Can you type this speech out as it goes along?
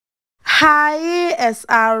Hi,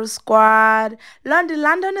 SR squad. Londie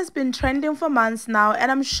London has been trending for months now,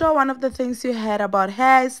 and I'm sure one of the things you heard about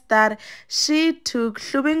her is that she took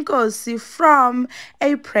Hlubi Nkosi from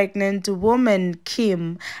a pregnant woman,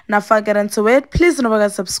 Kim. Now, before I get into it, please don't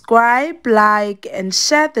forget to subscribe, like, and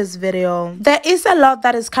share this video. There is a lot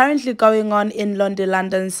that is currently going on in Londie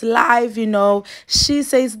London's life. She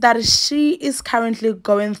says that she is currently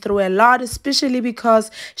going through a lot, especially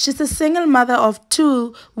because she's a single mother of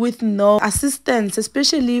two with no assistance,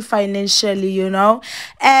 especially financially.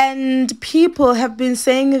 And people have been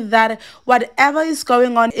saying that whatever is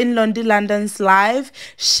going on in Londie London's life,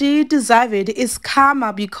 she deserves it. It's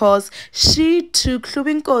karma because she took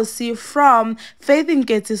Hlubi Nkosi from Faith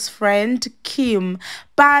Nketi's friend Kim.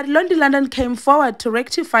 But Londie London came forward to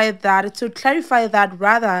rectify that, to clarify that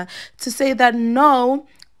rather, to say that no,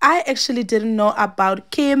 I actually didn't know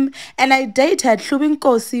about Kim, and I dated Hlubi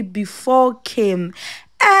Nkosi before Kim.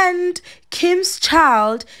 And Kim's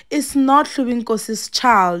child is not Hlubi Nkosi's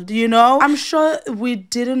child, I'm sure we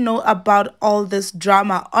didn't know about all this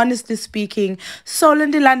drama, honestly speaking. So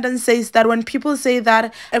Londie London says that when people say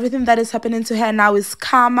that everything that is happening to her now is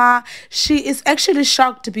karma, she is actually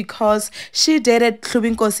shocked because she dated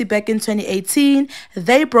Hlubi Nkosi back in 2018.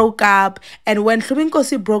 They broke up, and when Hlubi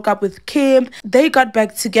Nkosi broke up with Kim, they got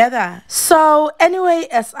back together. So anyway,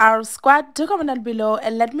 SR squad, do comment down below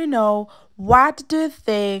and let me know, what do you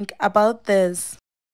think about this?